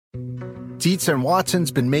Dietz and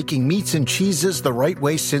Watson's been making meats and cheeses the right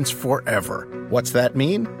way since forever. What's that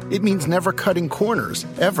mean? It means never cutting corners,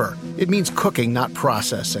 ever. It means cooking, not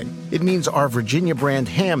processing. It means our Virginia brand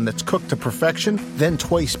ham that's cooked to perfection, then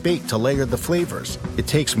twice baked to layer the flavors. It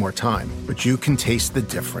takes more time, but you can taste the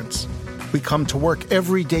difference. We come to work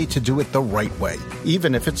every day to do it the right way,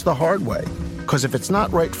 even if it's the hard way. Because if it's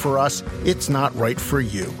not right for us, it's not right for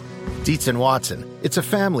you. Dietz and Watson, it's a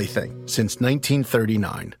family thing since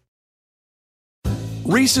 1939.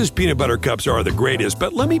 Reese's peanut butter cups are the greatest,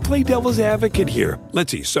 but let me play devil's advocate here.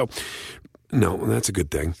 Let's see. So, no, that's a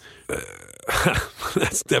good thing.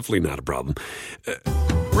 That's definitely not a problem.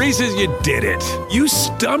 Reese's, you did it. You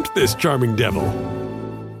stumped this charming devil.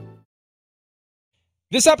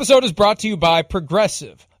 This episode is brought to you by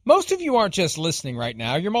Progressive. Most of you aren't just listening right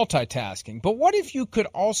now, you're multitasking. But what if you could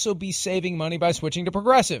also be saving money by switching to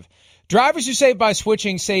Progressive? Drivers who save by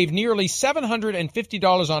switching save nearly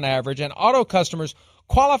 $750 on average, and auto customers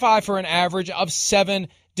qualify for an average of 7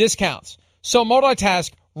 discounts. So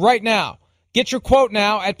multitask right now. Get your quote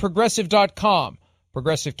now at Progressive.com.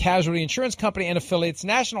 Progressive Casualty Insurance Company and affiliates,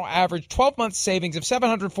 national average 12-month savings of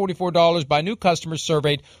 $744 by new customers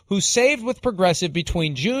surveyed who saved with Progressive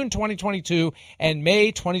between June 2022 and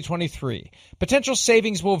May 2023. Potential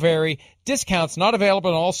savings will vary. Discounts not available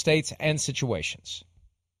in all states and situations.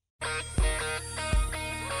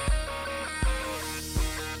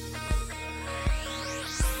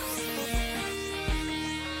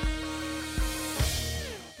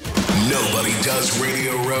 Nobody does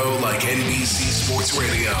Radio Row like NBC Sports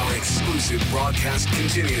Radio. Exclusive broadcast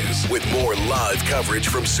continues with more live coverage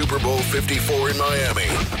from Super Bowl 54 in Miami.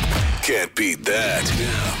 Can't beat that.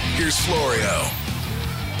 Now, here's Florio.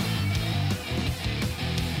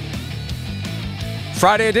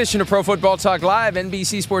 Friday edition of Pro Football Talk Live,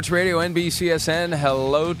 NBC Sports Radio, NBCSN.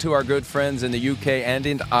 Hello to our good friends in the UK and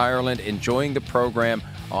in Ireland enjoying the program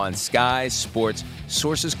on Sky Sports.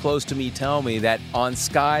 Sources close to me tell me that on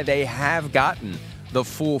Sky they have gotten the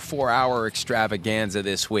full 4-hour extravaganza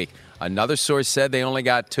this week. Another source said they only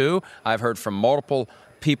got 2. I've heard from multiple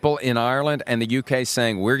people in Ireland and the UK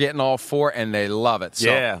saying we're getting all 4 and they love it. So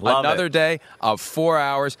yeah, love another it. day of 4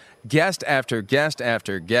 hours, guest after guest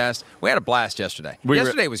after guest. We had a blast yesterday.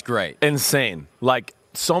 Yesterday was great. Insane. Like,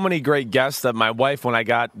 so many great guests that my wife, when I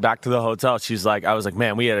got back to the hotel, she's like, I was like,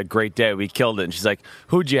 man, we had a great day. We killed it. And she's like,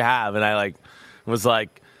 who'd you have? And I was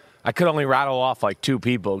like, I could only rattle off like 2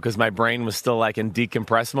 people because my brain was still like in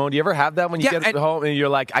decompress mode. You ever have that when you get home and you're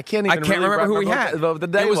like, I can't remember who we had. The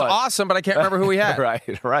day it was awesome, but I can't remember who we had.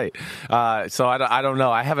 Right. So I don't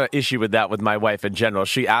know. I have an issue with that with my wife in general.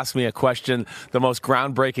 She asked me a question, the most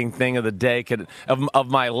groundbreaking thing of the day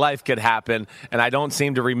of my life could happen, and I don't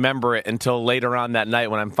seem to remember it until later on that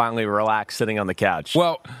night when I'm finally relaxed sitting on the couch.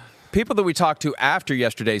 Well, people that we talked to after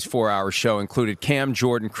yesterday's 4-hour show included Cam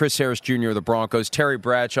Jordan, Chris Harris Jr. of the Broncos, Terry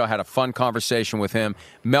Bradshaw, had a fun conversation with him,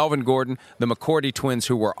 Melvin Gordon, the McCourty twins,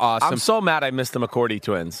 who were awesome. I'm so mad I missed the McCourty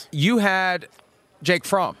twins. You had Jake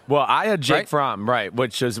Fromm. Well, I had Jake Fromm, right,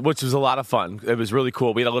 which was a lot of fun. It was really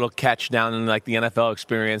cool. We had a little catch down in like the NFL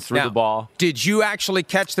experience, threw the ball. Did you actually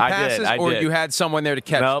catch the passes, I did. You had someone there to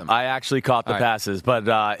catch them? Nope, I actually caught the passes,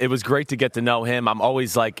 but it was great to get to know him. I'm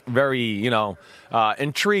always like very,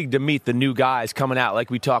 intrigued to meet the new guys coming out,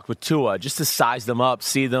 like we talked with Tua, just to size them up,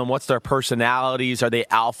 see them, what's their personalities, are they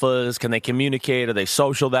alphas, can they communicate, are they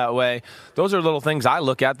social that way? Those are little things I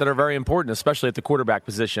look at that are very important, especially at the quarterback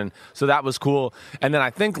position. So that was cool. And then I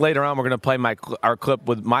think later on we're going to play my clip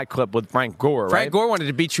with Frank Gore, right? Frank Gore wanted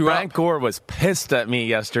to beat you up. Frank Gore was pissed at me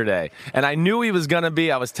yesterday, and I knew he was going to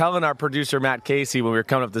be. I was telling our producer, Matt Casey, when we were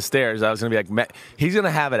coming up the stairs, I was going to be like, he's going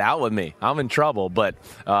to have it out with me. I'm in trouble. But,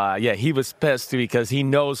 he was pissed because he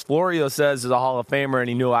knows Florio says is a Hall of Famer, and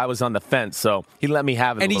he knew I was on the fence, so he let me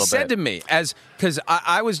have it and a little bit. And he said to me, because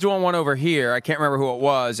I was doing one over here, I can't remember who it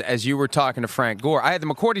was, as you were talking to Frank Gore. I had the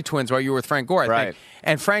McCourty twins while you were with Frank Gore, I think.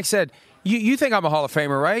 And Frank said, You think I'm a Hall of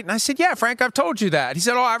Famer, right? And I said, yeah, Frank, I've told you that. He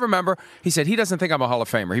said, I remember. He said, he doesn't think I'm a Hall of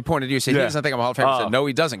Famer. He pointed to you and said, he doesn't think I'm a Hall of Famer. I said, no,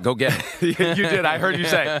 he doesn't. Go get him. You did. I heard you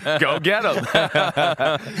say, go get him.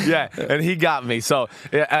 Yeah, and he got me. So,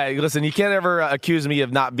 listen, you can't ever accuse me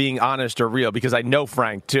of not being honest or real because I know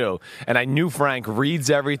Frank, too. And I knew Frank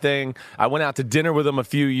reads everything. I went out to dinner with him a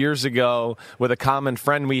few years ago with a common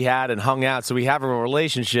friend we had and hung out. So we have a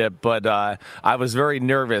relationship, but I was very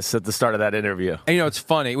nervous at the start of that interview. And, it's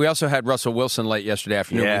funny. We also had Russell Wilson late yesterday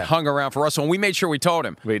afternoon. Yeah. We hung around for Russell, and we made sure we told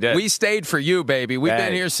him. We did. We stayed for you, baby. We've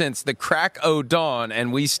been here since the crack o' dawn,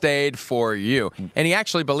 and we stayed for you. And he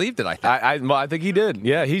actually believed it, I think. I think he did.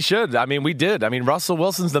 Yeah, he should. I mean, we did. I mean, Russell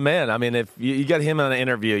Wilson's the man. I mean, if you get him on an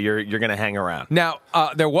interview, you're going to hang around. Now,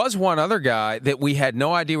 there was one other guy that we had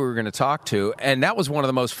no idea we were going to talk to, and that was one of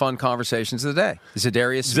the most fun conversations of the day.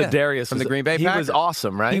 Zadarius Smith from the Green Bay Packers. He was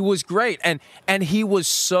awesome, right? He was great, and he was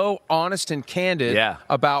so honest and candid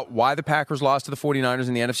about why the Packers lost to the 49ers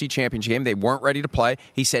in the NFC Championship game. They weren't ready to play.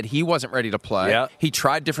 He said he wasn't ready to play. Yeah. He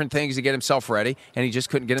tried different things to get himself ready, and he just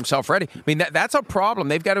couldn't get himself ready. I mean, that's a problem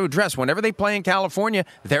they've got to address. Whenever they play in California,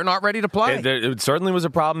 they're not ready to play. It certainly was a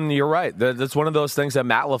problem. You're right. That's one of those things that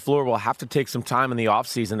Matt LaFleur will have to take some time in the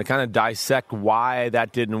offseason to kind of dissect why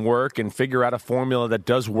that didn't work and figure out a formula that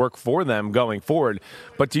does work for them going forward.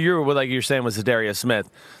 But to you, like you're saying with Zadarius Smith,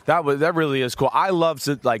 that really is cool. I love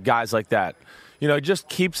like guys like that. You know, just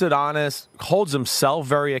keeps it honest, holds himself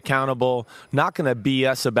very accountable, not going to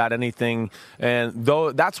BS about anything. And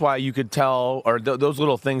that's why you could tell, or those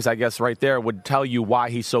little things, I guess, right there would tell you why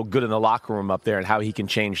he's so good in the locker room up there and how he can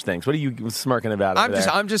change things. What are you smirking about?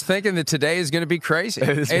 I'm just thinking that today is going to be crazy.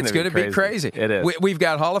 It's going to be crazy. It is. We've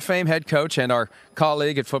got Hall of Fame head coach and our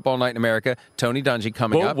colleague at Football Night in America, Tony Dungy,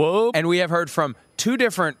 coming up. And we have heard from two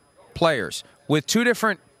different players with two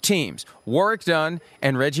different teams, Warrick Dunn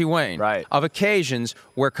and Reggie Wayne, of occasions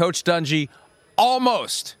where Coach Dungy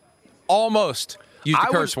almost used the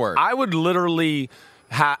curse word. I would literally,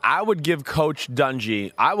 I would give Coach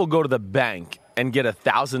Dungy, I will go to the bank and get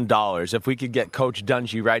 $1,000 if we could get Coach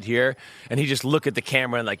Dungy right here, and he just look at the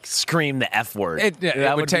camera and like scream the F word.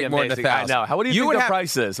 It would take more than $1,000. I know. What do you think the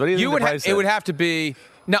price is? What do you think the price is? It would have to be.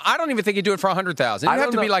 No, I don't even think he'd do it for $100,000. It would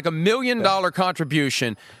have to be like $1 million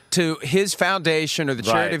contribution to his foundation or the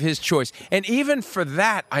charity of his choice. And even for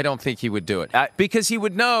that, I don't think he would do it. Because he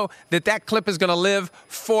would know that clip is going to live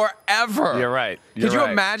forever. You're right. Could you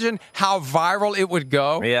imagine how viral it would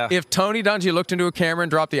go if Tony Dungy looked into a camera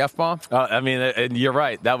and dropped the F-bomb? I mean, you're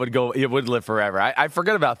right. That would go. It would live forever. I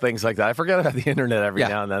forget about things like that. I forget about the internet every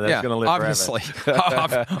now and then. That's going to live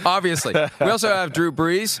forever. Obviously. We also have Drew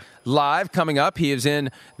Brees live coming up. He is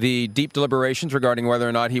in the deep deliberations regarding whether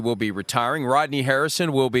or not he will be retiring. Rodney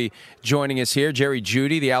Harrison will be joining us here. Jerry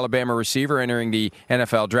Jeudy, the Alabama receiver, entering the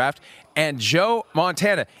NFL draft. And Joe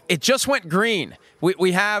Montana. It just went green.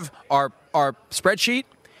 We have our spreadsheet,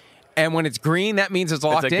 and when it's green, that means it's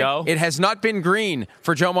locked in. Go? It has not been green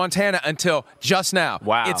for Joe Montana until just now.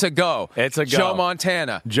 Wow. It's a go. It's a go. Joe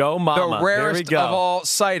Montana. Joe Mama. The rarest of all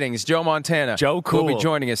sightings, Joe Montana. Joe Cool. Will be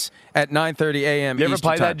joining us at 9:30 a.m. You ever Eastern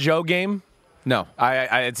play time. that Joe game? No.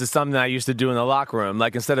 It's just something I used to do in the locker room.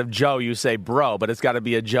 Like, instead of Joe, you say bro, but it's got to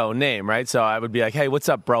be a Joe name, right? So I would be like, hey, what's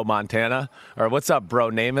up, bro Montana? Or what's up,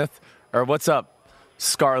 bro Namath? Or what's up,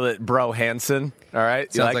 Scarlett Bro Hansen? All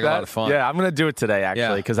right? Sounds like a lot of fun. Yeah, I'm going to do it today,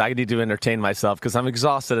 actually, because I need to entertain myself because I'm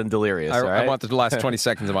exhausted and delirious. I want the last 20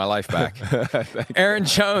 seconds of my life back. Aaron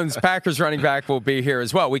Jones, Packers running back, will be here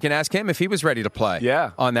as well. We can ask him if he was ready to play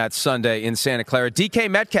on that Sunday in Santa Clara. DK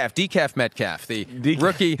Metcalf, the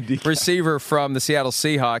rookie receiver from the Seattle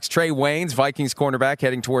Seahawks. Trey Waynes, Vikings cornerback,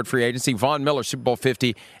 heading toward free agency. Von Miller, Super Bowl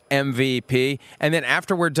 50 MVP. And then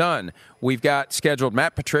after we're done, we've got scheduled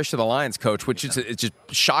Matt Patricia, the Lions coach, which is it's just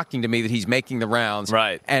shocking to me that he's making the rounds.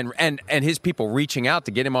 Right. And his people reaching out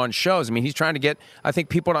to get him on shows. I mean, he's trying to get, I think,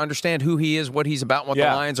 people to understand who he is, what he's about, what the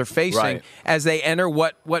Lions are facing as they enter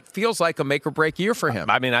what feels like a make-or-break year for him.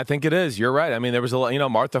 I mean, I think it is. You're right. I mean, there was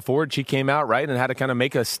Martha Ford, she came out, and had to kind of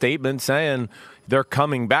make a statement saying they're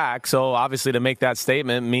coming back. So obviously to make that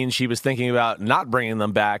statement means she was thinking about not bringing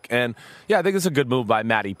them back. And I think it's a good move by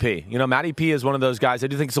Matty P. Matty P is one of those guys I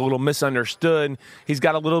do think is a little misunderstood. He's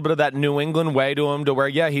got a little bit of that New England way to him to where,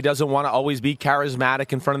 he doesn't want to always be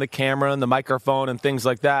charismatic in front of the camera and the microphone and things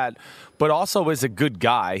like that. But also is a good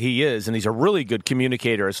guy. He is, and he's a really good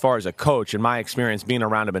communicator as far as a coach, in my experience, being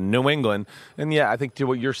around him in New England. And, I think to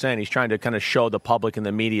what you're saying, he's trying to kind of show the public and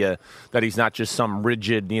the media that he's not just some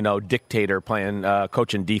rigid, dictator playing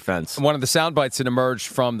coaching defense. One of the sound bites that emerged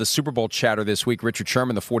from the Super Bowl chatter this week, Richard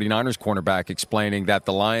Sherman, the 49ers cornerback, explaining that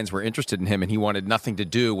the Lions were interested in him and he wanted nothing to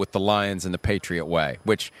do with the Lions and the Patriot way,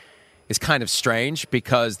 which is kind of strange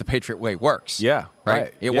because the Patriot way works. Yeah.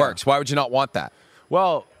 Right? It works. Why would you not want that?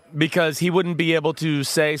 Well, because he wouldn't be able to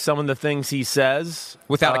say some of the things he says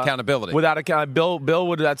without accountability. Without accountability, Bill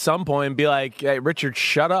would at some point be like, "Hey, Richard,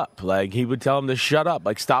 shut up!" Like he would tell him to shut up,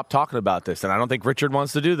 like stop talking about this. And I don't think Richard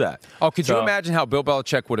wants to do that. Oh, could you imagine how Bill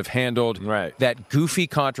Belichick would have handled that goofy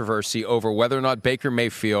controversy over whether or not Baker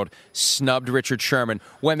Mayfield snubbed Richard Sherman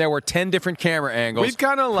when there were 10 different camera angles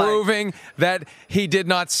proving that he did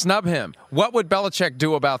not snub him? What would Belichick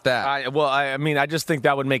do about that? I just think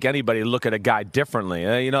that would make anybody look at a guy differently.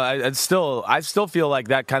 I still feel like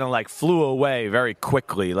that kind of like flew away very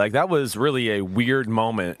quickly. Like that was really a weird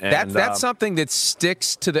moment. And, that's something that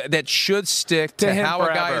sticks that should stick to how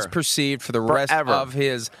forever. A guy is perceived for the rest of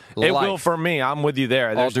his life. It will for me. I'm with you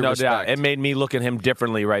there. There's no doubt. It made me look at him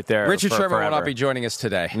differently right there. Richard Sherman will not be joining us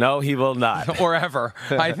today. No, he will not. Or ever,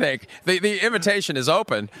 I think. The invitation is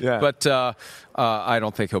open, but I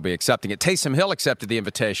don't think he'll be accepting it. Taysom Hill accepted the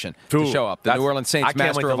invitation to show up. The New Orleans Saints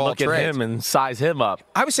master of all trades. I can't wait to look at him and size him up.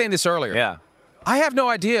 I was saying this earlier. Yeah. I have no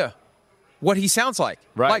idea what he sounds like.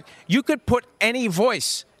 Right. Like, you could put any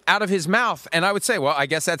voice out of his mouth, and I would say, well, I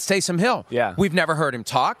guess that's Taysom Hill. Yeah. We've never heard him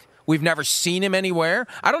talk. We've never seen him anywhere.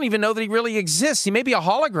 I don't even know that he really exists. He may be a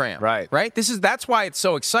hologram. Right? That's why it's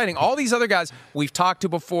so exciting. All these other guys we've talked to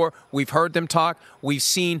before, we've heard them talk, we've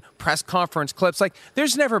seen press conference clips. Like,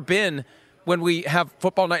 there's never been, when we have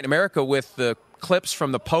Football Night in America with the clips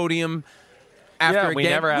from the podium after a game,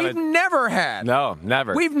 we've never had. No,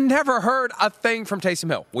 never. We've never heard a thing from Taysom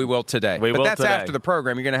Hill. We will today. But that's after the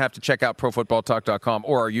program. You're going to have to check out ProFootballTalk.com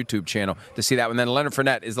or our YouTube channel to see that one. Then Leonard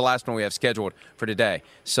Fournette is the last one we have scheduled for today.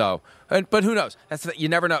 So, but who knows? You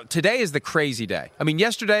never know. Today is the crazy day. I mean,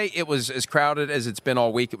 yesterday it was as crowded as it's been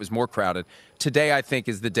all week. It was more crowded. Today, I think,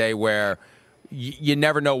 is the day where you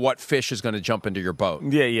never know what fish is going to jump into your boat.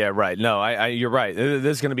 Yeah, right. No, you're right.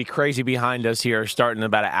 There's going to be crazy behind us here starting in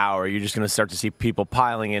about an hour. You're just going to start to see people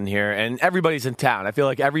piling in here, and everybody's in town. I feel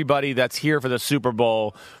like everybody that's here for the Super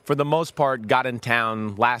Bowl, for the most part, got in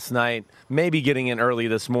town last night, maybe getting in early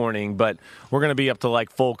this morning, but we're going to be up to like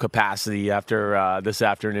full capacity after this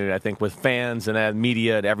afternoon, I think, with fans and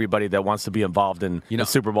media and everybody that wants to be involved in the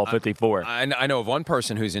Super Bowl 54. I know of one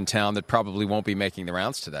person who's in town that probably won't be making the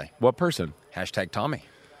rounds today. What person? #Tommy.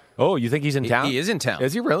 Oh, you think he's in town? He is in town.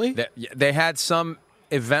 Is he really? They had some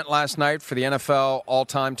event last night for the NFL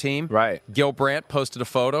all-time team. Right. Gil Brandt posted a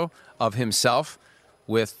photo of himself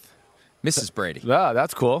with Mrs. Brady. Yeah,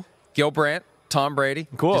 that's cool. Gil Brandt, Tom Brady,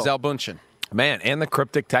 Gisele Bündchen. Man, and the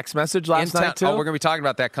cryptic text message last night, too? Oh, we're going to be talking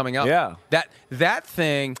about that coming up. Yeah. That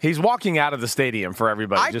thing. He's walking out of the stadium for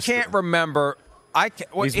everybody. I can't remember.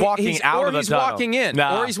 He's walking out of the tunnel. Walking in.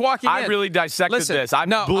 Nah, or he's walking in. I really dissected this. I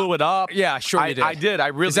blew it up. Yeah, sure you did. I did. I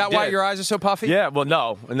really did. Is that why your eyes are so puffy? Yeah, well,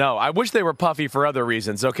 no. I wish they were puffy for other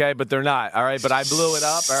reasons, okay? But they're not, all right? But I blew it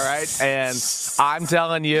up, all right? And I'm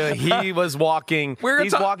telling you, he was walking.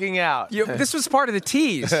 He's walking out. This was part of the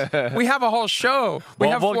tease. We have a whole show.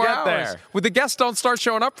 We'll have 4 hours. There. When the guests don't start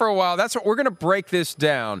showing up for a while, that's what we're going to break this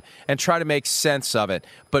down and try to make sense of it.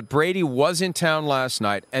 But Brady was in town last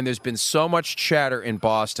night, and there's been so much chatter in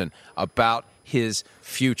Boston about his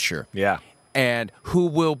future. Yeah. And who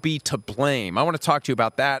will be to blame. I want to talk to you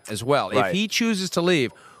about that as well. Right. If he chooses to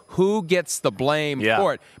leave, who gets the blame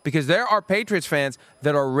for it? Because there are Patriots fans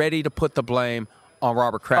that are ready to put the blame on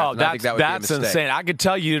Robert Kraft. Oh, I think that would be a mistake. insane. I could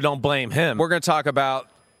tell you don't blame him. We're going to talk about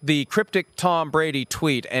the cryptic Tom Brady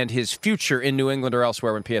tweet and his future in New England or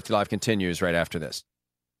elsewhere when PFT Live continues right after this.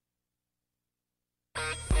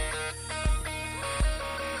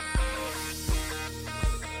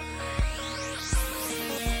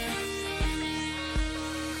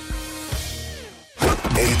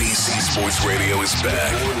 NBC Sports Radio is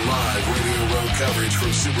back. More live Radio Row coverage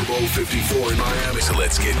from Super Bowl 54 in Miami. So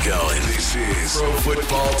let's get going. This is Pro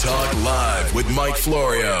Football Talk Live with Mike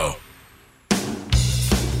Florio.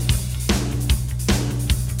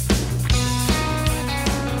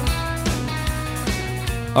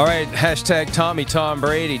 All right, #Tom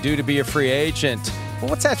Brady due to be a free agent. Well,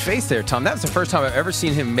 what's that face there, Tom? That was the first time I've ever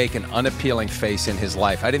seen him make an unappealing face in his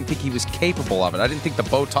life. I didn't think he was capable of it. I didn't think the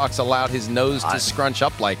Botox allowed his nose to scrunch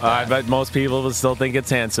up like that. I bet most people would still think it's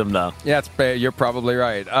handsome, though. Yeah, you're probably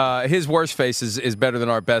right. His worst face is better than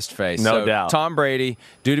our best face. No doubt. Tom Brady,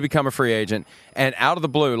 due to become a free agent. And out of the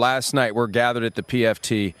blue, last night, we're gathered at the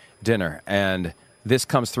PFT dinner. And this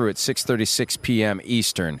comes through at 6:36 p.m.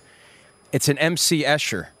 Eastern. It's an MC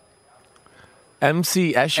Escher.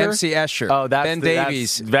 MC Escher? MC Escher. Oh, that's Ben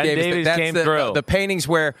Davies. Ben Davies came through. The paintings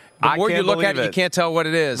where the more you look at it, you can't tell what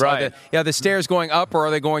it is. Right. The stairs going up or are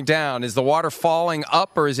they going down? Is the water falling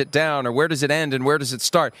up or is it down? Or where does it end and where does it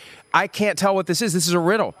start? I can't tell what this is. This is a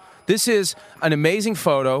riddle. This is an amazing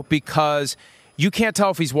photo because You can't tell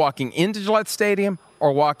if he's walking into Gillette Stadium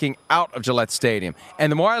or walking out of Gillette Stadium.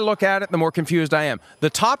 And the more I look at it, the more confused I am. The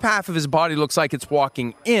top half of his body looks like it's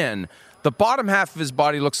walking in. The bottom half of his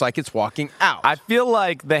body looks like it's walking out. I feel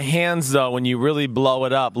like the hands, though, when you really blow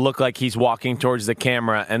it up, look like he's walking towards the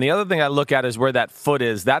camera. And the other thing I look at is where that foot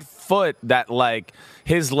is. That foot,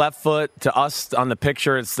 his left foot to us on the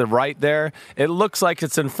picture, it's the right there. It looks like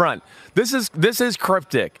it's in front. This is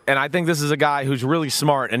cryptic, and I think this is a guy who's really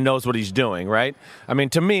smart and knows what he's doing, right? I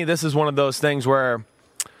mean, to me, this is one of those things where,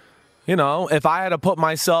 you know, if I had to put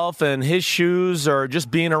myself in his shoes or just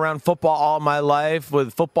being around football all my life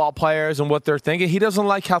with football players and what they're thinking, he doesn't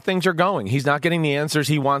like how things are going. He's not getting the answers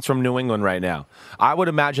he wants from New England right now. I would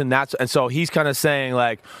imagine and so he's kind of saying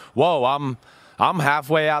like, whoa, I'm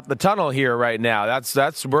halfway out the tunnel here right now.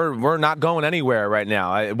 We're not going anywhere right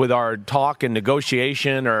now with our talk and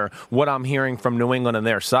negotiation or what I'm hearing from New England on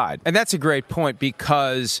their side. And that's a great point,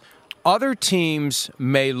 because other teams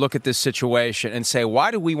may look at this situation and say, why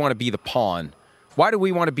do we want to be the pawn? Why do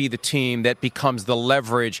we want to be the team that becomes the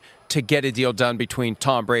leverage to get a deal done between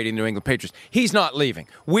Tom Brady and the New England Patriots? He's not leaving.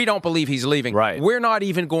 We don't believe he's leaving. Right. We're not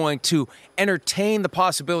even going to entertain the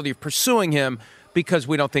possibility of pursuing him because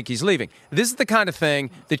we don't think he's leaving. This is the kind of thing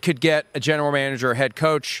that could get a general manager or head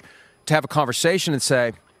coach to have a conversation and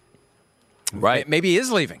say, right, maybe he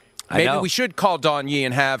is leaving. Maybe we should call Don Yee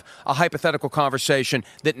and have a hypothetical conversation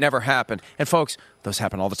that never happened. And, folks, those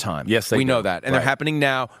happen all the time. Yes, they do. We know that. And they're happening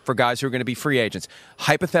now for guys who are going to be free agents.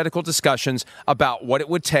 Hypothetical discussions about what it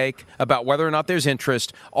would take, about whether or not there's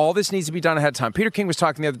interest. All this needs to be done ahead of time. Peter King was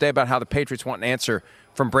talking the other day about how the Patriots want an answer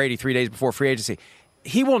from Brady 3 days before free agency.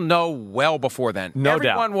 He will know well before then. No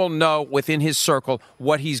doubt. Everyone will know within his circle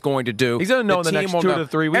what he's going to do. He's going to know in the next 2 to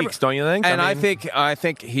 3 weeks, don't you think? And I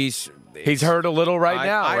think he's heard a little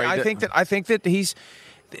now. I think that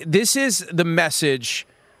this is the message.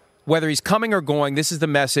 Whether he's coming or going, this is the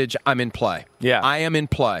message. I'm in play. Yeah. I am in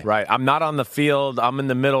play. Right. I'm not on the field. I'm in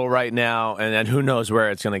the middle right now, and who knows where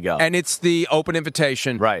it's going to go. And it's the open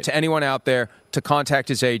invitation to anyone out there to contact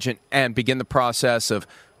his agent and begin the process of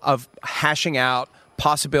hashing out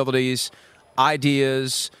possibilities,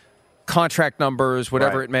 ideas, contract numbers,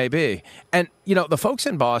 whatever it may be. And, you know, the folks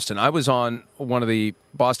in Boston, I was on one of the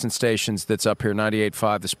Boston stations that's up here,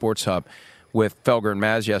 98.5, the Sports Hub, with Felger and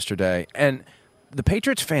Maz yesterday. And the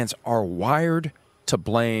Patriots fans are wired to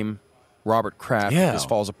blame Robert Kraft if this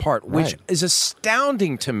falls apart, which is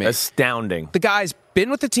astounding to me. Astounding. The guy's been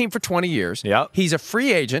with the team for 20 years. Yep. He's a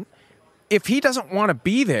free agent. If he doesn't want to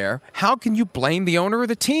be there, how can you blame the owner of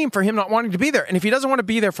the team for him not wanting to be there? And if he doesn't want to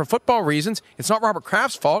be there for football reasons, it's not Robert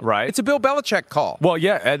Kraft's fault. Right. It's a Bill Belichick call. Well,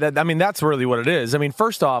 yeah, I mean, that's really what it is. I mean,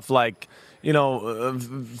 first off, like, you know,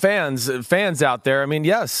 fans out there, I mean,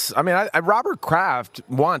 yes. I mean, Robert Kraft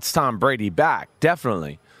wants Tom Brady back,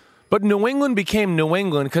 definitely. But New England became New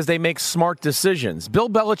England because they make smart decisions. Bill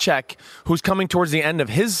Belichick, who's coming towards the end of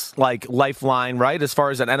his, lifeline, right, as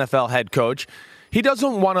far as an NFL head coach, he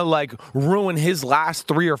doesn't want to, ruin his last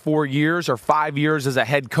 3 or 4 years or 5 years as a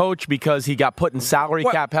head coach because he got put in salary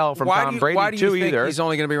cap hell from Tom Brady, why do you think he's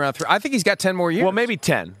only going to be around 3? I think he's got 10 more years. Well, maybe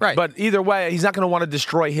 10. Right. But either way, he's not going to want to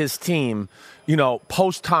destroy his team, you know,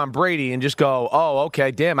 post Tom Brady and just go, oh,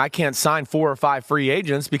 okay, damn, I can't sign 4 or 5 free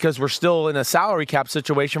agents because we're still in a salary cap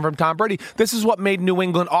situation from Tom Brady. This is what made New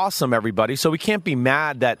England awesome, everybody. So we can't be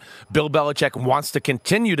mad that Bill Belichick wants to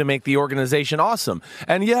continue to make the organization awesome.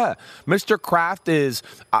 And yeah, Mr. Kraft is,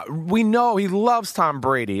 we know he loves Tom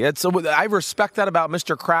Brady. I respect that about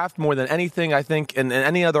Mr. Kraft more than anything, I think, and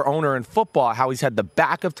any other owner in football, how he's had the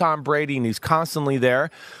back of Tom Brady and he's constantly there.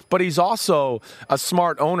 But he's also a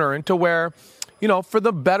smart owner into where, you know, for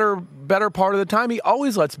the better part of the time, he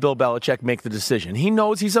always lets Bill Belichick make the decision. He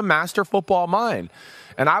knows he's a master football mind.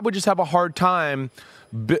 And I would just have a hard time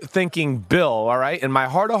thinking Bill, all right, in my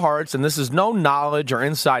heart of hearts, and this is no knowledge or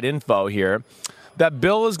inside info here, that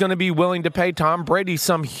Bill is going to be willing to pay Tom Brady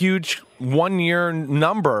some huge 1-year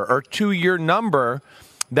number or 2-year number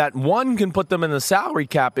that, one, can put them in the salary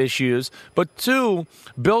cap issues, but 2,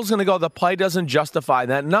 Bill's going to go, the play doesn't justify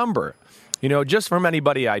that number. You know, just from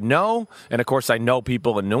anybody I know, and of course I know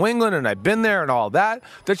people in New England and I've been there and all that,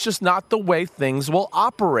 that's just not the way things will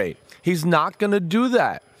operate. He's not going to do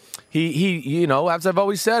that. He, you know, as I've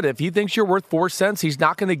always said, if he thinks you're worth 4 cents, he's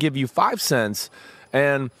not going to give you 5 cents.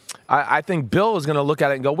 And I think Bill is going to look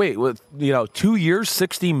at it and go, wait, with, you know, 2 years,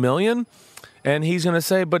 $60 million? And he's going to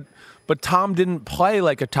say, but Tom didn't play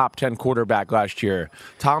like a top 10 quarterback last year.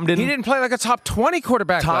 He didn't play like a top 20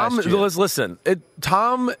 quarterback last year. Listen,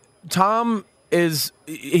 Tom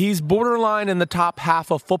he's borderline in the top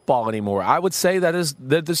half of football anymore. I would say that's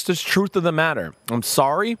the truth of the matter. I'm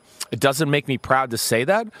sorry. It doesn't make me proud to say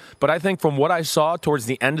that, but I think from what I saw towards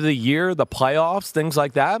the end of the year, the playoffs, things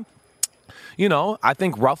like that, I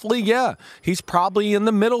think roughly, he's probably in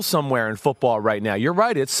the middle somewhere in football right now. You're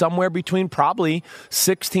right. It's somewhere between probably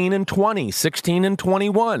 16 and 20, 16 and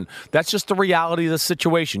 21. That's just the reality of the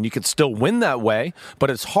situation. You could still win that way,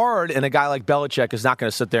 but it's hard, and a guy like Belichick is not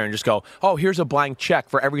going to sit there and just go, oh, here's a blank check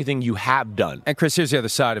for everything you have done. And, Chris, here's the other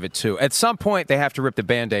side of it, too. At some point, they have to rip the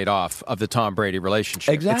Band-Aid off of the Tom Brady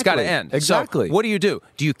relationship. Exactly. It's got to end. Exactly. So what do?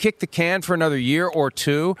 Do you kick the can for another year or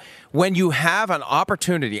two when you have an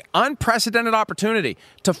opportunity, unprecedented opportunity,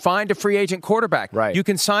 to find a free agent quarterback? Right. You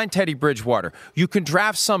can sign Teddy Bridgewater. You can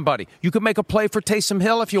draft somebody. You can make a play for Taysom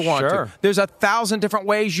Hill if you want to. There's 1,000 different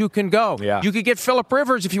ways you can go. Yeah. You could get Phillip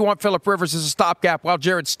Rivers if you want Phillip Rivers as a stopgap while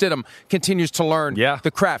Jarrett Stidham continues to learn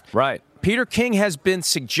the craft. Right. Peter King has been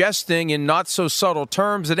suggesting in not so subtle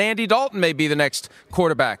terms that Andy Dalton may be the next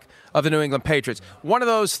quarterback of the New England Patriots. One of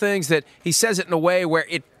those things that he says it in a way where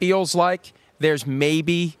it feels like there's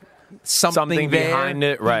maybe something there. Behind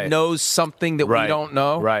it, right? He knows something that we don't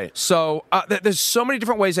know, right? So there's so many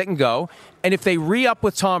different ways they can go. And if they re-up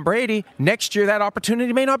with Tom Brady next year, that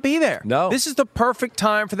opportunity may not be there. No, this is the perfect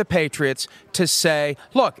time for the Patriots to say,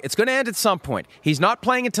 "Look, it's going to end at some point. He's not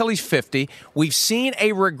playing until he's 50. We've seen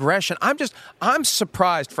a regression." I'm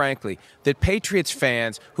surprised, frankly, that Patriots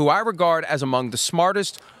fans, who I regard as among the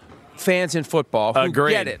smartest fans in football, who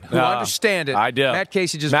get it, who understand it. I do. Matt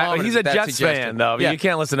Casey just vomited. He's a Jets fan, though. You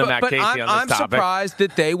can't listen to Matt Casey on this topic. I'm surprised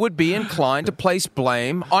that they would be inclined to place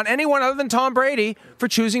blame on anyone other than Tom Brady for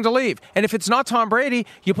choosing to leave. And if it's not Tom Brady,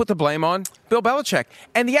 you put the blame on Bill Belichick.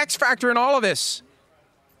 And the X factor in all of this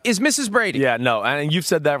is Mrs. Brady. Yeah, no, and you've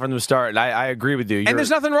said that from the start, and I agree with you. And there's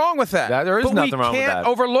nothing wrong with that. There is nothing wrong with that. We can't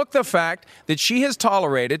overlook the fact that she has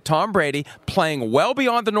tolerated Tom Brady playing well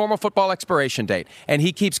beyond the normal football expiration date. And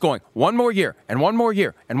he keeps going one more year, and one more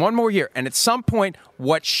year, and one more year. And at some point,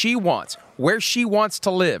 what she wants, where she wants to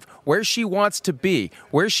live, where she wants to be,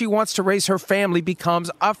 where she wants to raise her family becomes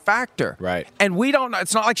a factor. Right. And we don't know.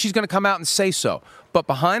 It's not like she's going to come out and say so. But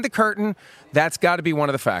behind the curtain, that's got to be one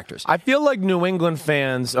of the factors. I feel like New England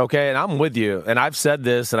fans, okay, and I'm with you, and I've said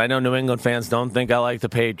this, and I know New England fans don't think I like the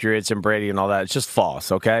Patriots and Brady and all that. It's just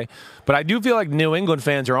false, okay? But I do feel like New England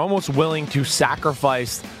fans are almost willing to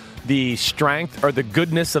sacrifice the strength or the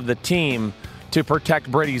goodness of the team to protect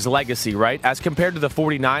Brady's legacy, right? As compared to the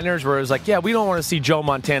 49ers, where it was like, yeah, we don't want to see Joe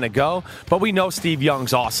Montana go, but we know Steve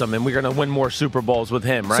Young's awesome, and we're going to win more Super Bowls with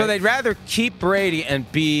him, right? So they'd rather keep Brady and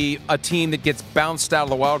be a team that gets bounced out of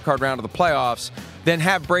the wild card round of the playoffs than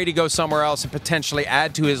have Brady go somewhere else and potentially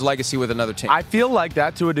add to his legacy with another team. I feel like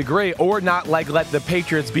that to a degree, or not like let the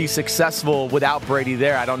Patriots be successful without Brady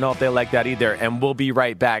there. I don't know if they like that either, and we'll be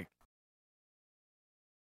right back.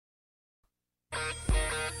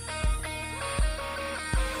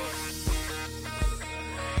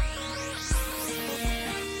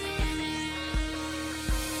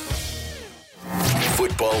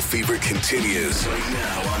 Football fever continues right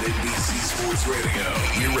now on NBC Sports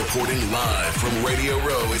Radio. You're reporting live from Radio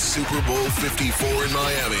Row at Super Bowl 54 in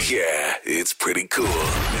Miami. Yeah, it's pretty cool.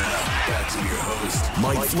 Now, back to your host,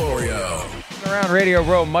 Mike Florio. Around Radio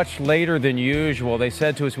Row much later than usual. They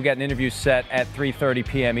said to us we got an interview set at 3:30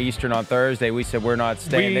 p.m. Eastern on Thursday. We said we're not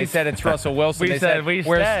staying. They said it's Russell Wilson. They said we're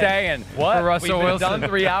staying what? For Russell We've Wilson. been done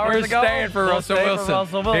 3 hours ago? We're staying for Russell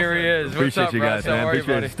Wilson. Here he is. Appreciate What's up, you guys, Russ? man. How are you,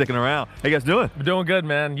 Appreciate buddy? you sticking around. How you guys doing? We're doing good,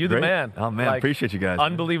 man. You the Great. man. Oh, man. Appreciate you guys.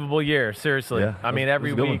 Unbelievable year, seriously. Yeah, I mean,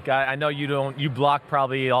 every it was a good week, I know you block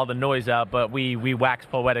probably all the noise out, but we wax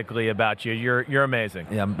poetically about you. You're amazing.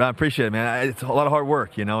 Yeah, I appreciate it, man. It's a lot of hard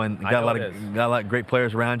work, and got a lot of great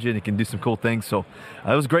players around you, and you can do some cool things. So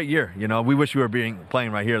it was a great year. We wish we were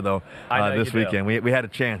playing right here though this weekend. We had a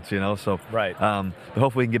chance, So right. But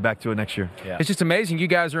hopefully we can get back to it next year. Yeah. It's just amazing. You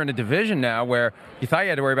guys are in a division now where you thought you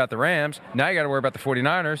had to worry about the Rams. Now you got to worry about the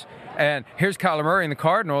 49ers. And here's Kyler Murray and the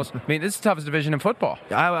Cardinals. I mean, this is the toughest division in football.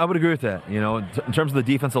 I would agree with that. In terms of the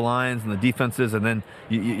defensive lines and the defenses, and then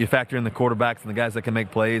you factor in the quarterbacks and the guys that can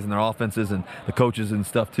make plays and their offenses and the coaches and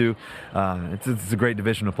stuff too. It's a great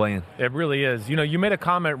division to play in. It really is. You made a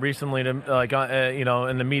comment recently to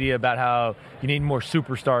in the media about how you need more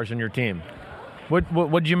superstars in your team.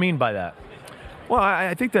 What do you mean by that? Well,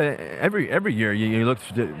 I think that every year you look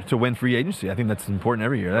to win free agency. I think that's important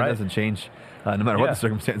every year. That doesn't change no matter what the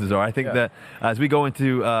circumstances are. I think that as we go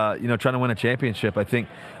into trying to win a championship, I think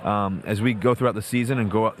as we go throughout the season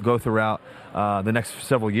and go throughout the next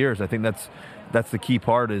several years, I think that's that's the key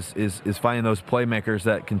part is finding those playmakers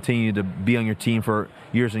that continue to be on your team for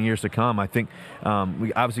years and years to come. I think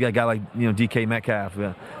we obviously got a guy like DK Metcalf.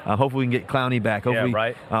 Hopefully we can get Clowney back.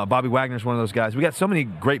 Hopefully, Bobby Wagner's one of those guys. We got so many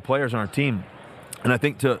great players on our team. And I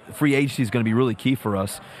think free agency is going to be really key for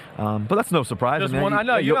us. But that's no surprise. I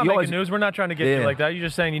know you're not making news. We're not trying to get you like that. You're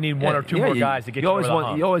just saying you need one or two more guys to get you over the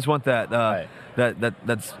hump. You always want that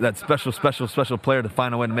that special player to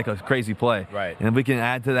find a way to make a crazy play. Right. And if we can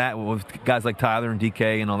add to that with guys like Tyler and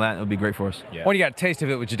DK and all that, it would be great for us. Yeah. Well, you got a taste of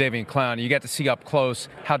it with Jadeveon Clowney. You got to see up close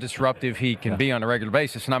how disruptive he can be on a regular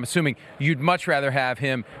basis. And I'm assuming you'd much rather have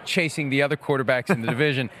him chasing the other quarterbacks in the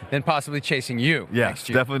division than possibly chasing you next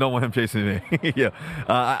year. Definitely don't want him chasing me. Yeah.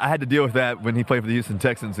 I had to deal with that when he played for the Houston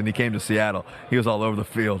Texans and he came to Seattle. He was all over the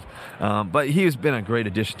field. But he has been a great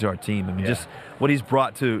addition to our team. I mean, just what he's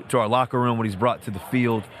brought to our locker room, what he's brought to the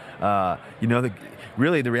field.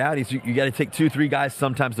 Really, the reality is you got to take 2-3 guys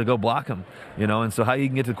sometimes to go block him, and so how you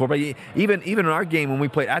can get to the quarterback. Even in our game when we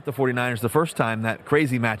played at the 49ers the first time, that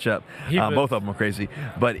crazy matchup, both of them were crazy,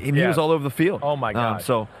 but he was all over the field. Oh, my God.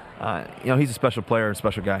 He's a special player, a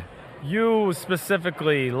special guy. You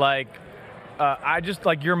specifically, I just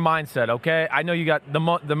like your mindset, okay? I know you got the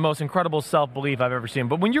most incredible self-belief I've ever seen,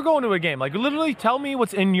 but when you're going to a game, literally tell me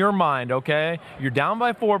what's in your mind, okay? You're down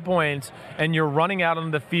by 4 points, and you're running out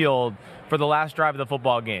on the field for the last drive of the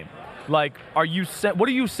football game. What are you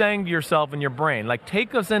saying to yourself in your brain?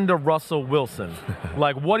 Take us into Russell Wilson.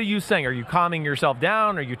 What are you saying? Are you calming yourself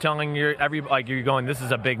down? Are you telling you're going, this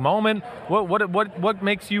is a big moment? What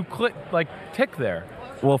makes you tick there?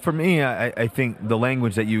 Well, for me, I think the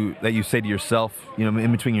language that you say to yourself,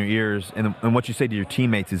 in between your ears, and what you say to your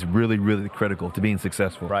teammates is really, really critical to being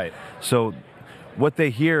successful. Right. So, what they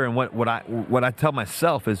hear and what I tell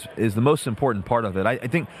myself is the most important part of it. I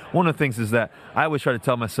think one of the things is that I always try to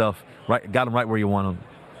tell myself, got them right where you want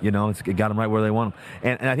them. It's got them right where they want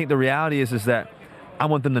them. And I think the reality is that I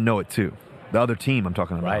want them to know it too. The other team I'm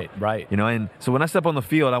talking about. Right. And so when I step on the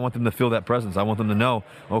field, I want them to feel that presence. I want them to know,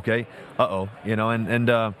 okay, and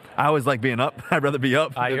I always like being up. I'd rather be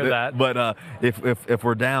up. I hear that. But if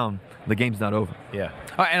we're down, the game's not over. Yeah.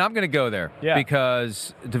 All right, and I'm going to go there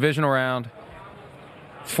because divisional round,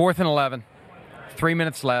 4th and 11, 3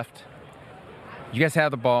 minutes left. You guys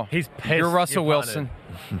have the ball. He's pissed. You're Russell Wilson.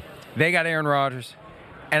 They got Aaron Rodgers.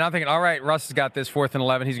 And I'm thinking, all right, Russ has got this 4th and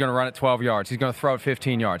 11. He's going to run it 12 yards. He's going to throw it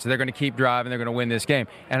 15 yards. So they're going to keep driving. They're going to win this game.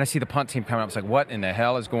 And I see the punt team coming up. It's like, what in the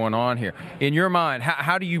hell is going on here? In your mind,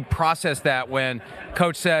 how do you process that when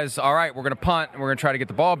coach says, all right, we're going to punt and we're going to try to get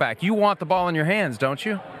the ball back? You want the ball in your hands, don't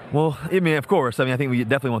you? Well, of course. I think we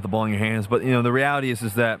definitely want the ball in your hands. But, the reality is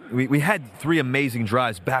that we had 3 amazing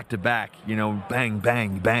drives back-to-back, bang,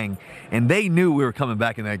 bang, bang. And they knew we were coming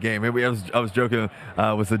back in that game. I was joking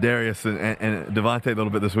with Za'Darius and Devontae a little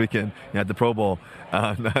bit this weekend at the Pro Bowl.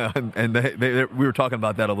 And we were talking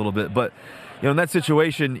about that a little bit. But, in that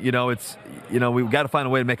situation, it's, we've got to find a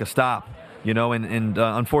way to make a stop. And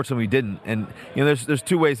unfortunately we didn't. And there's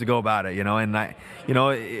 2 ways to go about it. And I,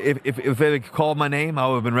 if they had called my name, I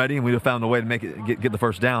would have been ready, and we'd have found a way to make it get the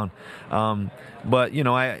first down. But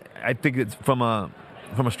I think it's from a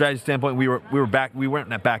strategy standpoint, we were back. We weren't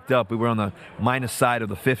backed up. We were on the minus side of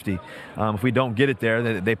the 50. If we don't get it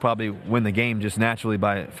there, they probably win the game just naturally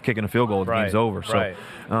by kicking a field goal. The game's over. So,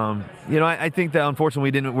 I think that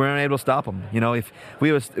unfortunately we weren't able to stop them. If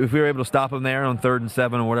we were able to stop them there on 3rd and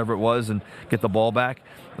 7 or whatever it was and get the ball back,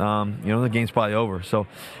 the game's probably over. So,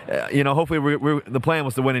 hopefully the plan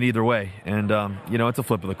was to win it either way. And it's a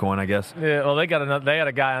flip of the coin, I guess. Yeah. Well, they got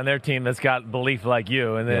a guy on their team that's got belief like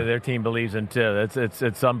you, and their team believes in too.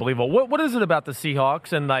 It's unbelievable. What is it about the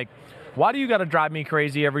Seahawks, and why do you got to drive me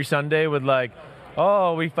crazy every Sunday with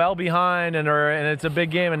oh, we fell behind and it's a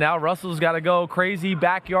big game, and now Russell's got to go crazy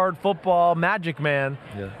backyard football magic man.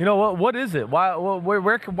 Yeah. What is it?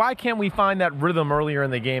 Why can't we find that rhythm earlier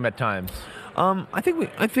in the game at times? I think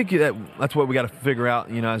that's what we got to figure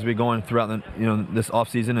out. As we go on throughout this off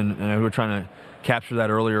season, and we're trying to capture that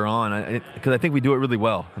earlier on, because I think we do it really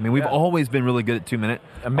well. We've always been really good at 2-minute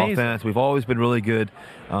offense. We've always been really good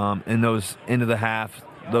in those end of the half,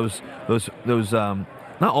 those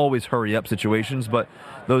not always hurry up situations, but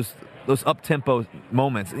those up tempo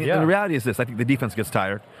moments. Yeah. And the reality is this: I think the defense gets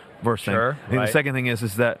tired. First thing. Sure, I think the second thing is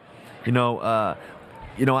that I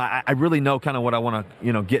really know kind of what I want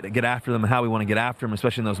to, get after them and how we want to get after them,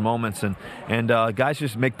 especially in those moments. And guys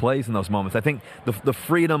just make plays in those moments. I think the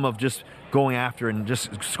freedom of just going after and just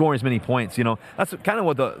scoring as many points, that's kind of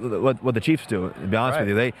what the Chiefs do, to be honest with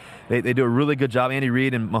you. They do a really good job. Andy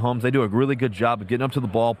Reid and Mahomes, they do a really good job of getting up to the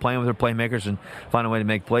ball, playing with their playmakers, and finding a way to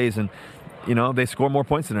make plays. And they score more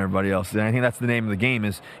points than everybody else. And I think that's the name of the game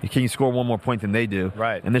is, can you score one more point than they do?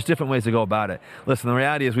 Right. And there's different ways to go about it. Listen, the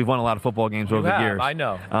reality is we've won a lot of football games over the years. I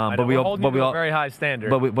know. But we're holding you to a very high standard.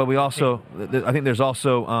 But we also, I think there's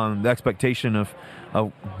also the expectation of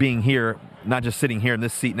being here, not just sitting here in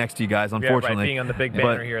this seat next to you guys, unfortunately. Yeah, right, being on the big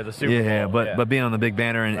banner here, the Super Bowl. But being on the big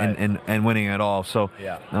banner and winning it all. So,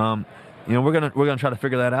 we're gonna try to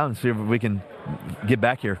figure that out and see if we can get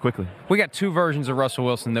back here quickly. We got two versions of Russell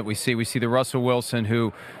Wilson that we see. We see the Russell Wilson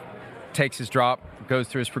who takes his drop, goes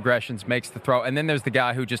through his progressions, makes the throw, and then there's the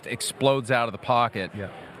guy who just explodes out of the pocket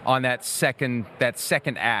on that second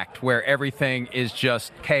act where everything is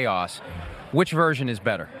just chaos. Which version is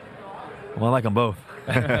better? Well, I like them both.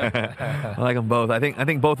 I like them both. I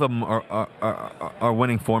think both of them are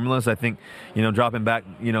winning formulas. I think, dropping back,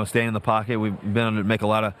 staying in the pocket, we've been able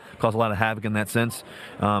to cause a lot of havoc in that sense,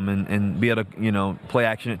 and be able to, play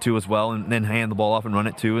action it too as well, and then hand the ball off and run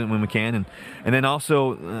it too when we can, and then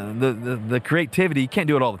also the creativity. You can't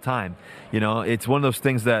do it all the time. It's one of those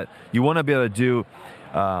things that you want to be able to do.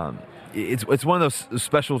 It's one of those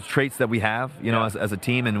special traits that we have, as a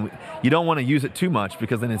team, and you don't want to use it too much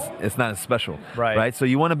because then it's not as special, right? So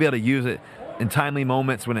you want to be able to use it in timely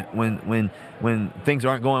moments when things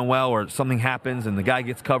aren't going well or something happens and the guy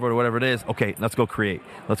gets covered or whatever it is. Okay, let's go create.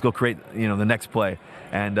 The next play,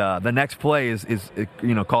 and the next play is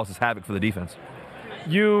causes havoc for the defense.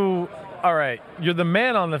 All right, you're the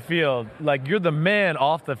man on the field. Like, you're the man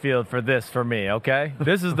off the field for me, okay?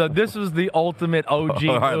 This was the ultimate OG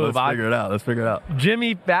All right, move. Let's figure it out.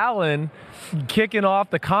 Jimmy Fallon kicking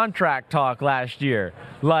off the contract talk last year.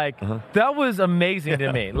 Like, that was amazing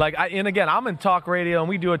to me. Like, and again, I'm in talk radio and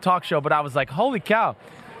we do a talk show, but I was like, holy cow.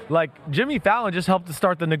 Like, Jimmy Fallon just helped to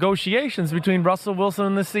start the negotiations between Russell Wilson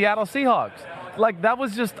and the Seattle Seahawks. Like, that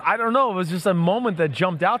was just, I don't know, it was just a moment that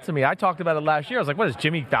jumped out to me. I talked about it last year. I was like, what is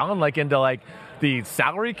Jimmy Fallon, into, the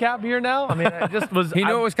salary cap here now? I mean, it just was. He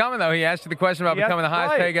knew it was coming, though. He asked you the question about becoming the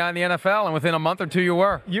highest paid guy in the NFL, and within a month or two you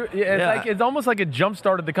were. It's almost like it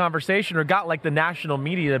jump-started the conversation or got, the national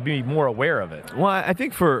media to be more aware of it. Well, I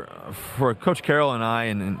think for Coach Carroll and I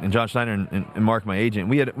and John Schneider and Mark, my agent,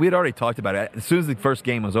 we had already talked about it. As soon as the first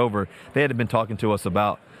game was over, they had been talking to us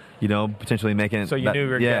about potentially making it. So you knew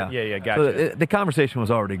we were gotcha. So the conversation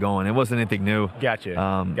was already going. It wasn't anything new. Gotcha.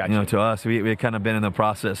 To us, we had kind of been in the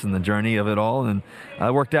process and the journey of it all, and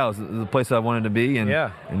it worked out. It was the place I wanted to be, and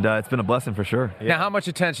it's been a blessing for sure. Now, how much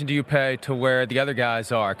attention do you pay to where the other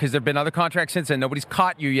guys are? Because there've been other contracts since then. Nobody's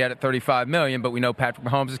caught you yet at $35 million, but we know Patrick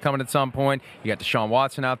Mahomes is coming at some point. You got Deshaun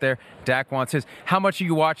Watson out there. Dak wants his. How much are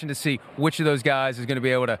you watching to see which of those guys is going to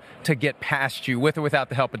be able to get past you with or without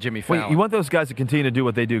the help of Jimmy Fallon? Well, you want those guys to continue to do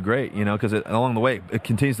what they do great, because along the way it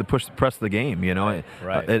continues to press the game.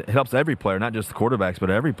 It helps every player, not just the quarterbacks, but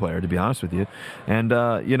every player. To be honest with you, and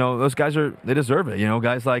those guys they deserve it.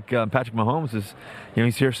 Guys like Patrick Mahomes is,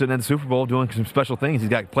 he's here sitting in the Super Bowl doing some special things. He's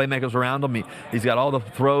got playmakers around him. He's got all the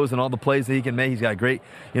throws and all the plays that he can make. He's got a great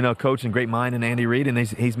coach and great mind in Andy Reid, and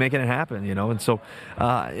he's making it happen. And so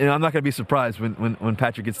I'm not going to be surprised when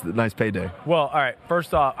Patrick gets the nice payday. Well, all right.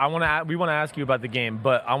 First off, we want to ask you about the game,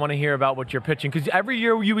 but I want to hear about what you're pitching, because every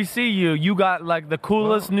year we see you got the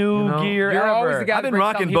coolest new gear you're ever. Always the guy I've been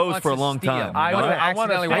rocking Bose for a long time.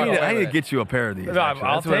 I need to get you a pair of these.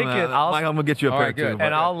 I'll take it. I'm gonna get you a pair too.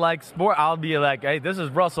 And I'll sport. I'll be like, hey, this is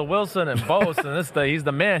Russell Wilson and Bose, and he's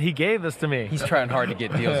the man. He gave this to me. He's trying hard to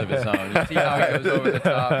get deals of his own. You see how he goes over the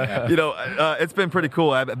top. It's been pretty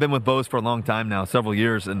cool. I've been with Bose for a long time now, several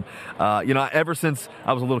years, and ever since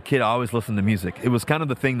I was a little kid, I always listened to music. It was kind of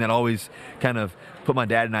the thing that always kind of put my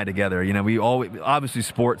dad and I together. We always, obviously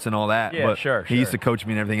sports and all that. Yeah, but sure. He used to coach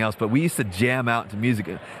me and everything else, but we used to jam out to music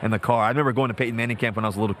in the car. I remember going to Peyton Manning camp when I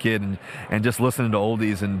was a little kid and just listening to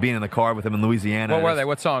oldies and being in the car with him in Louisiana. What were they?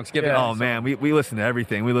 What songs? Oh man, we listened to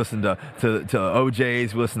everything. We listened to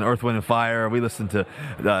OJ's. We listened to Earth, Wind and Fire. We listened to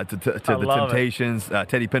the Temptations,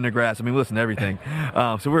 Teddy Pendergrass. We listened to everything.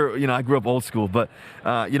 So I grew up old school, but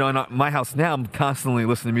in my house now, I'm constantly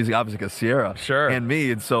listening to music. Obviously, because Sierra and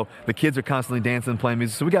me, and so the kids are constantly dancing, playing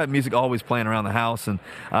music. So we got music always playing around the house, and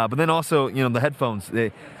but then also the headphones.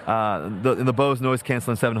 The Bose noise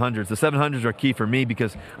canceling 700s. The 700s are key for me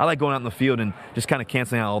because I like going out in the field and just kind of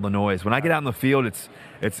canceling out all the noise. When I get out in the field, it's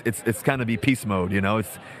kind of be peace mode.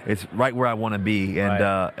 It's right where I want to be,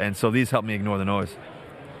 and so these help me ignore the noise.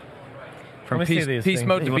 From peace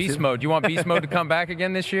mode to beast mode. You want beast mode to come back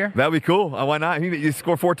again this year? That'd be cool. Why not? You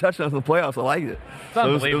score 4 touchdowns in the playoffs. I like it. It's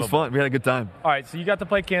unbelievable. It was fun. We had a good time. All right, so you got to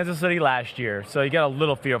play Kansas City last year, so you got a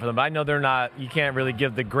little feel for them. But I know they're not. You can't really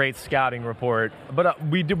give the great scouting report. But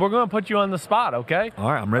we're going to put you on the spot, okay?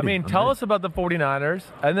 All right, I'm ready. Tell us about the 49ers,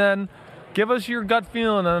 and then Give us your gut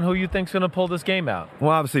feeling on who you think's going to pull this game out.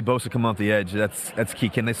 Well, obviously, Bosa come off the edge. That's key.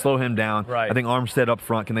 Can they slow him down? Right. I think Armstead up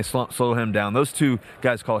front. Can they slow him down? Those two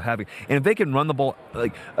guys call havoc. And if they can run the ball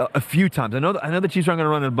like a few times, I know the Chiefs aren't going to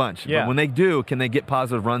run it a bunch. Yeah. But when they do, can they get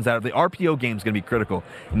positive runs out of the RPO game is going to be critical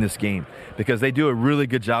in this game because they do a really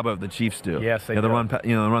good job of it, the Chiefs do. Yes, they do. The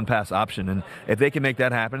run pass option, and if they can make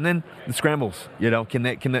that happen, then the scrambles. Can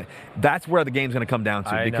they? That's where the game's going to come down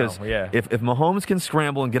to because if Mahomes can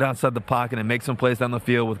scramble and get outside the pocket and make some plays down the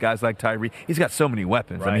field with guys like Tyree. He's got so many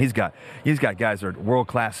weapons. Right. I mean, he's got guys that are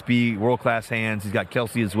world-class speed, world-class hands. He's got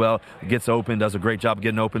Kelsey as well. Gets open, does a great job of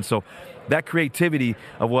getting open. So that creativity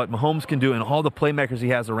of what Mahomes can do and all the playmakers he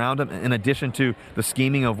has around him, in addition to the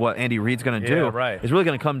scheming of what Andy Reid's going to do, is really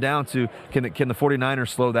going to come down to can the 49ers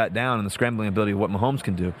slow that down and the scrambling ability of what Mahomes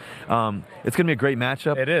can do. It's going to be a great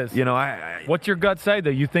matchup. It is. What's your gut say,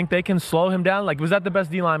 though? You think they can slow him down? Like, was that the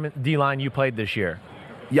best D-line you played this year?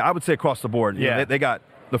 Yeah, I would say across the board. Yeah. They got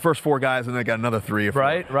the first 4 guys, and they got another 3 or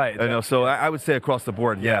 4. Right. So I would say across the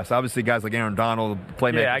board, yes. Obviously, guys like Aaron Donald,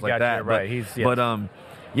 playmakers like that. You, right.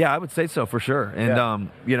 Yeah, I would say so for sure. And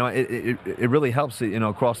it really helps,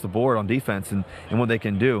 across the board on defense and what they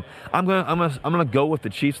can do. I'm gonna go with the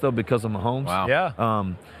Chiefs though because of Mahomes. Wow. Yeah.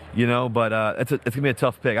 But it's gonna be a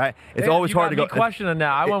tough pick. It's always hard to go. Questioning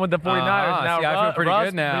now. I went with the 49ers. Now see, I feel pretty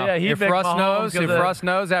good now. Yeah, if Russ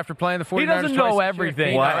knows after playing the 49ers, he doesn't know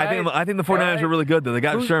everything. Well, I think the 49ers are really good though. They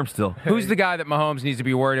got Sherm still. Who's the guy that Mahomes needs to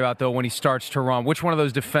be worried about though when he starts to run? Which one of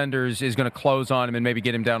those defenders is going to close on him and maybe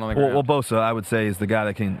get him down on the ground? Well, Bosa, I would say, is the guy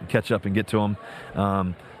that can catch up and get to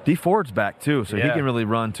him. D Ford's back too, so he can really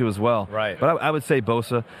run too as well. Right. But I would say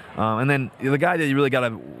Bosa, and then the guy that you really got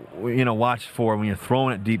to watch for when you're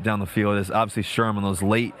throwing it deep down the field is obviously Sherman. Those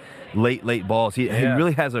late balls. He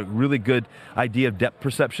really has a really good idea of depth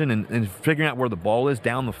perception and figuring out where the ball is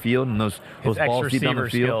down the field and those balls deep down the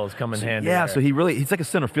field. Skills come in handy. Yeah, so he's like a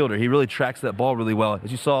center fielder. He really tracks that ball really well. As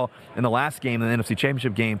you saw in the last game, in the NFC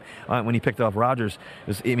Championship game, when he picked off Rodgers,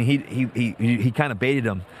 he kind of baited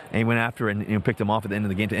him and he went after it and picked him off at the end of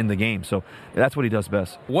the game to end the game. So that's what he does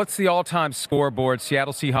best. What's the all-time scoreboard?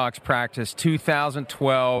 Seattle Seahawks practice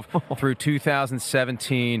 2012 through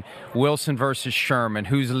 2017. Wilson versus Sherman.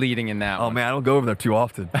 Who's leading in that one? Oh man, I don't go over there too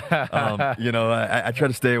often. I try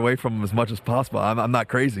to stay away from them as much as possible. I'm not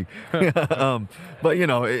crazy, but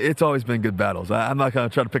it's always been good battles. I'm not going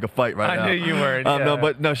to try to pick a fight right now. I knew you weren't.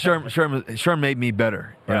 Sherm made me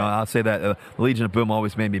better. I'll say that the Legion of Boom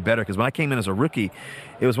always made me better because when I came in as a rookie,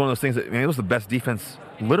 it was one of those things that it was the best defense,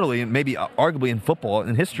 literally, and maybe arguably in football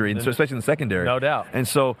in history, and especially in the secondary. No doubt. And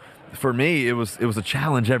so, for me, it was a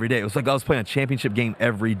challenge every day. It was like I was playing a championship game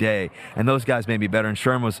every day, and those guys made me better. And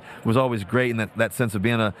Sherm was always great in that sense of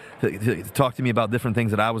being to talk to me about different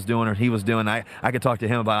things that I was doing or he was doing. I could talk to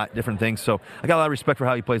him about different things. So I got a lot of respect for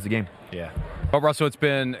how he plays the game. Yeah. Well, Russell, it's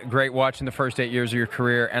been great watching the first 8 years of your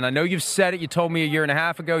career. And I know you've said it. You told me a year and a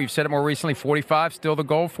half ago. You've said it more recently. 45, still the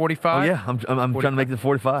goal. 45. Oh yeah, I'm trying to make it to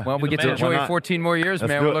 45. Well, we get to enjoy 14 more years,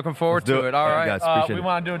 man. We're looking forward to it. All right, guys, appreciate we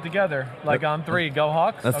want to do it together, like on 3. Go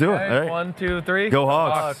Hawks. Let's do it. All right. 1, 2, 3. Go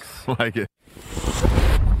Hawks. Like it.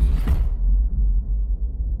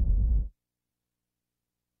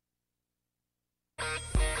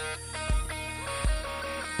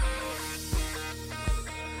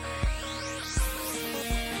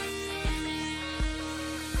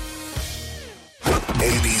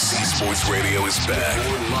 NBC Sports Radio is back.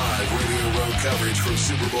 More live Radio Row coverage from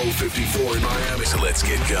Super Bowl 54 in Miami. So let's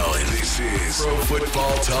get going. This is Pro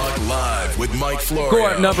Football Talk Live with Mike Florio. Score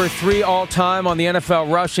at number 3 all-time on the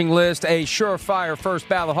NFL rushing list. A surefire first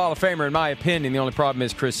ballot Hall of Famer, in my opinion. The only problem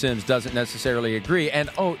is Chris Sims doesn't necessarily agree. And,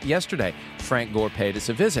 yesterday, Frank Gore paid us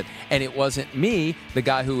a visit. And it wasn't me, the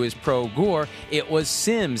guy who is pro-Gore. It was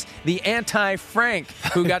Sims, the anti-Frank,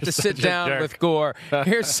 who got to sit down with Gore.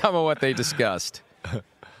 Here's some of what they discussed.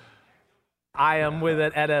 I am with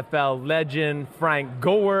an NFL legend, Frank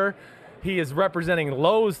Gore. He is representing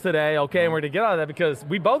Lowe's today, okay? And we're going to get out of that because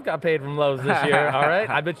we both got paid from Lowe's this year, all right?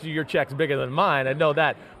 I bet you your check's bigger than mine. I know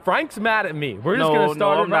that. Frank's mad at me. We're just going to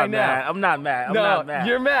start it right now. I'm not mad. I'm not mad.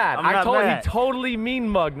 You're mad. He totally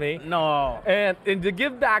mean-mugged me. No. And to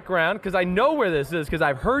give background, because I know where this is, because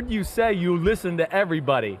I've heard you say you listen to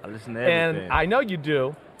everybody. I listen to everything. And I know you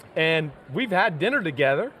do. And we've had dinner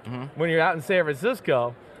together when you're out in San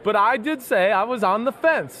Francisco. But I did say I was on the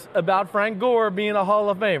fence about Frank Gore being a Hall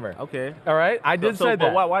of Famer. Okay. All right? I did say that.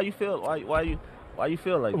 But why you feel? Why you? Why you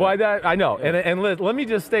feel like that? Why that? I know. Yeah. And let me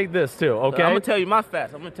just state this too, okay? I'm going to tell you my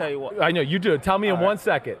facts. I'm going to tell you what. I know. You do. Tell me in 1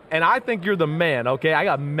 second. And I think you're the man, okay? I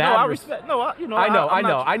got mad respect. No,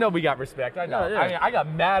 I know we got respect. I know. Yeah. I got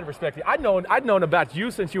mad respect. I'd known about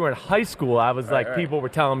you since you were in high school. I was people were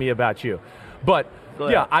telling me about you. But,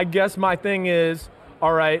 yeah, I guess my thing is,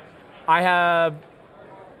 all right,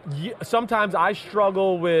 sometimes I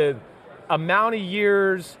struggle with amount of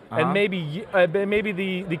years and maybe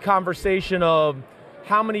the conversation of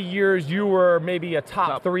how many years you were maybe a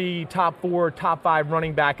top 3, top 4, top 5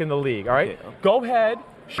 running back in the league, all right? Okay. Go ahead.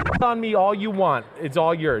 Shit on me all you want. It's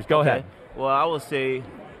all yours. Go ahead. Well, I would say,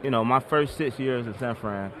 my first 6 years in San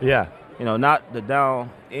Fran. Yeah. Not to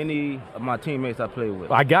down any of my teammates I played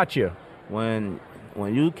with. I got you. When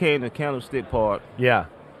you came to Candlestick Park, yeah,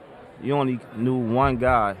 you only knew one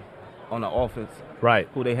guy on the offense, right,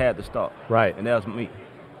 who they had to stop, right, and that was me.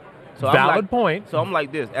 So valid point. So I'm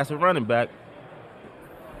like this: as a running back,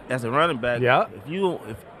 yeah.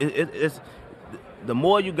 If it's the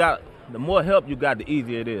more you got, the more help you got, the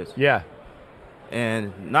easier it is. Yeah.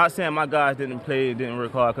 And not saying my guys didn't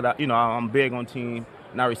work hard, because I'm big on team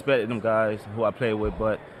and I respected them guys who I played with.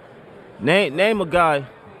 But name a guy,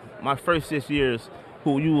 my first 6 years,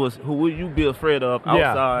 who would you be afraid of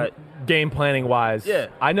outside? Yeah. Game planning wise. Yeah.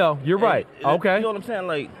 I know. You're right. Okay. You know what I'm saying?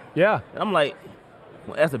 Like, yeah. I'm like,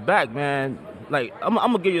 as a back, man, like I'm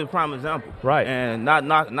gonna give you a prime example. Right. And not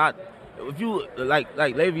if you like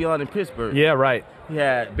Le'Veon in Pittsburgh. Yeah, right. He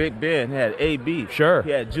had Big Ben, he had AB. Sure.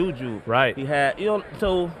 He had Juju. Right. He had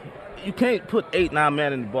so you can't put 8-9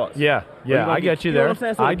 men in the box. Yeah, I get you there. You know what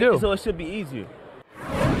I'm saying? I do. So it should be easier.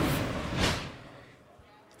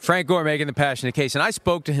 Frank Gore making the passionate case, and I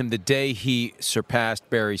spoke to him the day he surpassed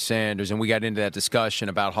Barry Sanders, and we got into that discussion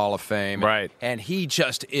about Hall of Fame. Right. And he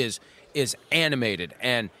just is animated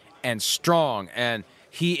and strong, and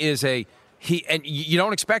he is and you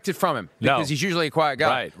don't expect it from him because he's usually a quiet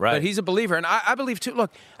guy. Right. But he's a believer, and I believe too.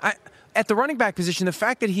 Look, at the running back position, the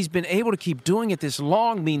fact that he's been able to keep doing it this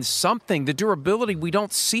long means something. The durability we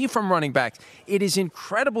don't see from running backs. It is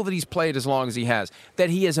incredible that he's played as long as he has, that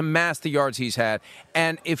he has amassed the yards he's had.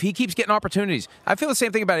 And if he keeps getting opportunities, I feel the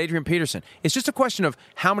same thing about Adrian Peterson. It's just a question of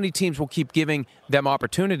how many teams will keep giving them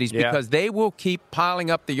opportunities because they will keep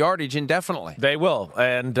piling up the yardage indefinitely. They will.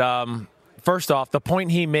 And first off, the point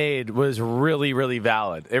he made was really, really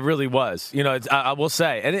valid. It really was. I will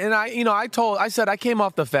say. And I said I came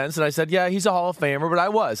off the fence and I said, yeah, he's a Hall of Famer,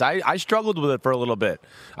 but I struggled with it for a little bit.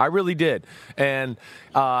 I really did. And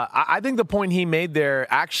I think the point he made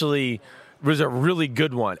there actually was a really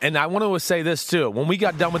good one. And I want to say this, too. When we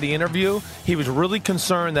got done with the interview, he was really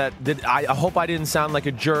concerned that I hope I didn't sound like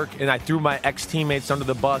a jerk and I threw my ex-teammates under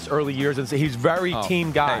the bus early years. And he's very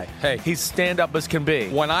team guy. Hey. He's stand-up as can be.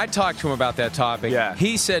 When I talked to him about that topic,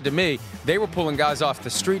 he said to me, they were pulling guys off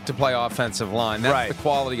the street to play offensive line. That's the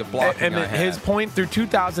quality of blocking and his point through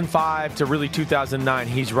 2005 to really 2009,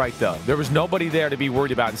 he's right, though. There was nobody there to be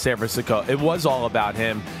worried about in San Francisco. It was all about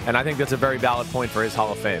him, and I think that's a very valid point for his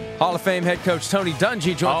Hall of Fame. Hall of Fame head coach Tony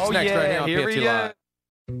Dungy joins us next right now on PFT Live.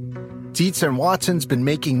 Dietz & Watson's been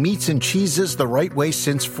making meats and cheeses the right way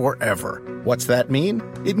since forever. What's that mean?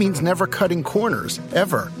 It means never cutting corners,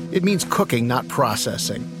 ever. It means cooking, not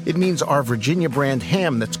processing. It means our Virginia brand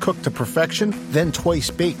ham that's cooked to perfection, then twice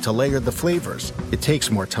baked to layer the flavors. It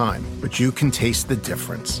takes more time, but you can taste the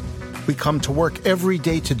difference. We come to work every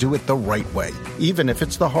day to do it the right way, even if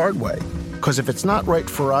it's the hard way. Because if it's not right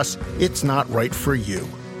for us, it's not right for you.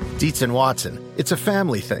 Dietz & Watson, it's a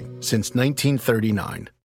family thing since 1939.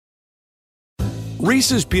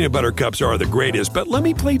 Reese's Peanut Butter Cups are the greatest, but let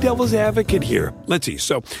me play devil's advocate here. Let's see.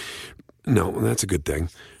 So, no, that's a good thing.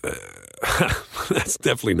 That's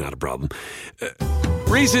definitely not a problem.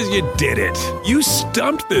 Reese's, you did it. You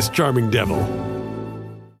stumped this charming devil.